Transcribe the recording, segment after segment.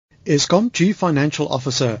Eskom Chief Financial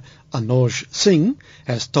Officer Anoj Singh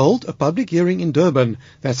has told a public hearing in Durban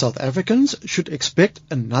that South Africans should expect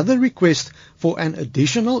another request for an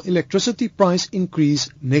additional electricity price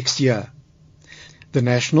increase next year. The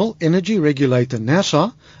National Energy Regulator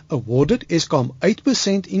NERSA awarded Eskom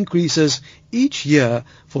 8% increases each year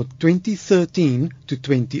for 2013 to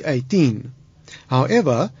 2018.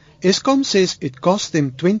 However, Eskom says it cost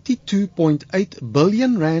them 22.8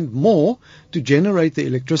 billion rand more to generate the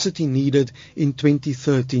electricity needed in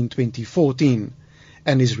 2013-2014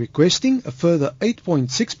 and is requesting a further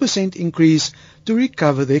 8.6% increase to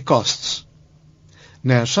recover their costs.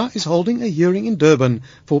 NERSA is holding a hearing in Durban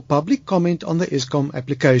for public comment on the Eskom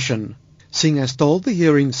application. Singh has told the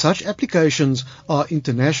hearing such applications are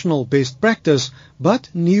international best practice but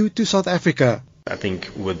new to South Africa. I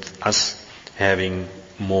think with us having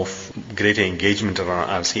greater engagement around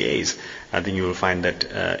RCAs, I think you will find that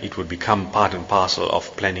it would become part and parcel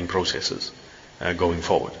of planning processes going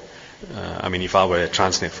forward. If I were at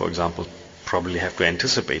Transnet, for example, probably have to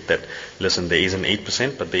anticipate that, listen, there is an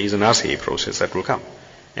 8%, but there is an RCA process that will come.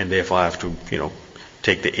 And therefore I have to,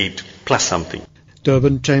 take the 8 plus something.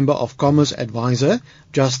 Durban Chamber of Commerce advisor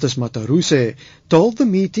Justice Mataruse told the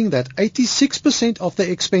meeting that 86% of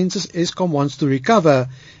the expenses Eskom wants to recover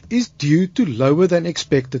is due to lower than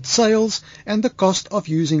expected sales and the cost of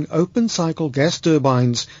using open cycle gas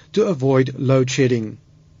turbines to avoid load shedding.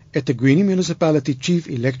 eThekwini Municipality Chief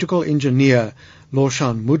Electrical Engineer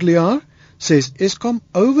Loshan Mudliar says Eskom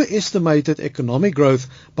overestimated economic growth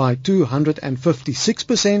by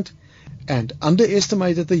 256% and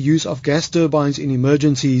underestimated the use of gas turbines in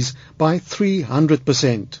emergencies by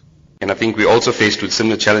 300%. And I think we're also faced with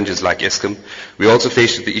similar challenges like Eskom. We're also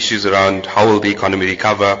faced with the issues around how will the economy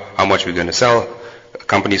recover, how much we're going to sell,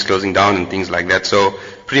 companies closing down and things like that. So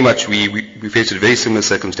pretty much we faced with very similar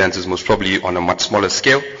circumstances, most probably on a much smaller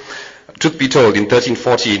scale. Truth be told, in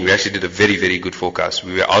 13-14 we actually did a very, very good forecast.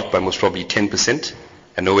 We were out by most probably 10%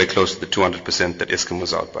 and nowhere close to the 200% that Eskom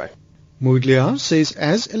was out by. Mudliar says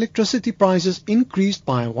as electricity prices increased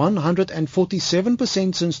by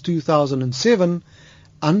 147% since 2007,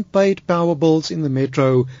 unpaid power bills in the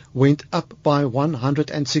metro went up by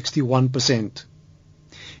 161%.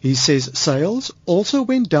 He says sales also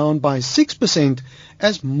went down by 6%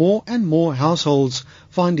 as more and more households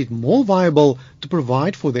find it more viable to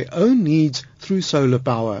provide for their own needs through solar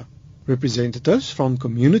power. Representatives from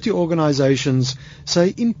community organizations say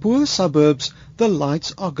in poor suburbs the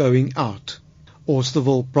lights are going out.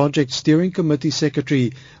 Oosterville Project Steering Committee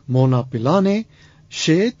Secretary Mona Pilane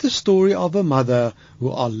shared the story of a mother who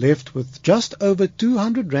are left with just over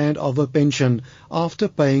 200 rand of her pension after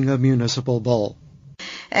paying her municipal bill.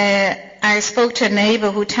 I spoke to a neighbor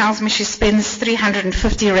who tells me she spends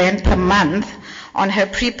 350 rand per month on her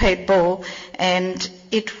prepaid bill, and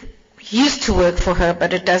it used to work for her,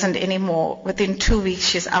 but it doesn't anymore. Within 2 weeks,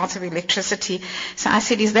 she's out of electricity. So I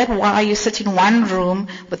said, is that why you sit in one room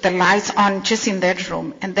with the lights on just in that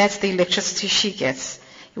room? And that's the electricity she gets.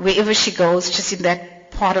 Wherever she goes, just in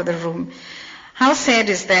that part of the room. How sad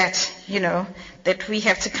is that, that we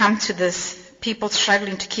have to come to this, people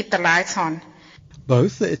struggling to keep the lights on.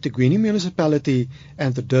 Both the eThekwini Municipality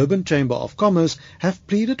and the Durban Chamber of Commerce have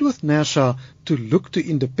pleaded with NERSA to look to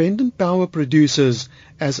independent power producers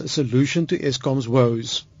as a solution to Eskom's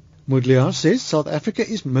woes. Mudliar says South Africa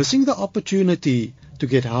is missing the opportunity to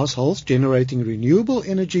get households generating renewable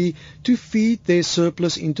energy to feed their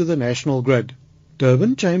surplus into the national grid.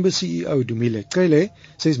 Durban Chamber CEO Dumile Cele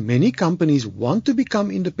says many companies want to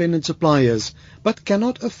become independent suppliers but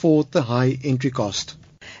cannot afford the high entry cost.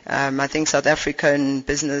 I think South African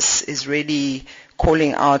business is really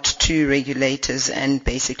calling out to regulators and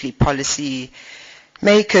basically policy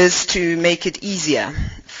makers to make it easier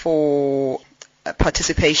for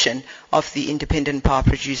participation of the independent power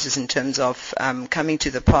producers in terms of coming to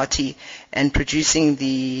the party and producing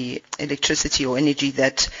the electricity or energy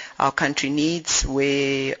that our country needs,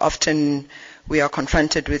 where often we are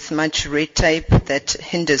confronted with much red tape that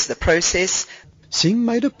hinders the process. Singh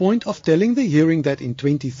made a point of telling the hearing that in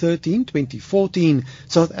 2013-2014,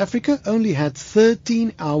 South Africa only had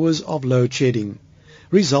 13 hours of load shedding,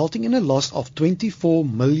 resulting in a loss of 24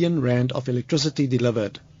 million rand of electricity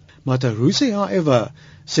delivered. Mataruse, however,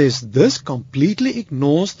 says this completely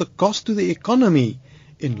ignores the cost to the economy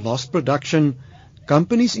in lost production,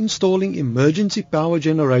 companies installing emergency power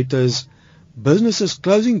generators, businesses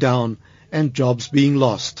closing down, and jobs being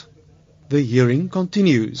lost. The hearing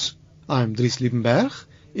continues. I'm Dries Liebenberg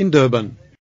in Durban.